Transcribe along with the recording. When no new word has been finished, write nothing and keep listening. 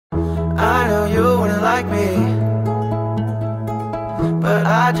like me, but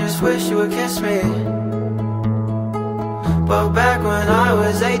I just wish you would kiss me. But back when I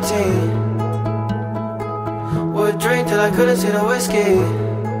was 18, would drink till I couldn't see the whiskey.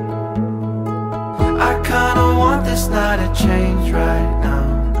 I kinda want this night to change right now.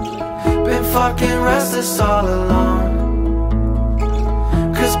 Been fucking restless all alone,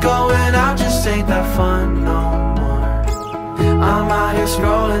 'cause going out just ain't that fun no more. I'm out here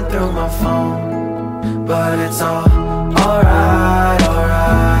scrolling through my phone, but it's all alright,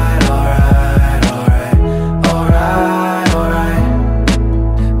 alright, alright, alright, alright, alright.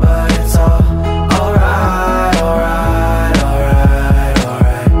 But it's all alright, alright, alright,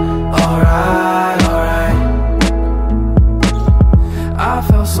 alright, alright, alright. I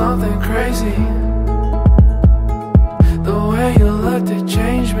felt something crazy. The way you looked, it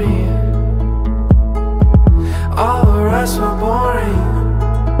changed me. All the rest were boring.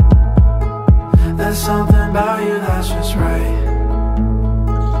 There's something about you that's just right.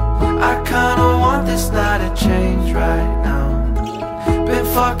 I kinda want this night to change right now. Been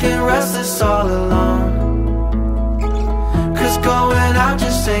fucking restless all alone, 'cause going out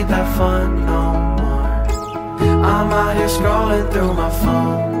just ain't that fun no more. I'm out here scrolling through my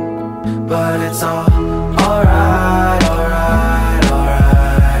phone, but it's all alright.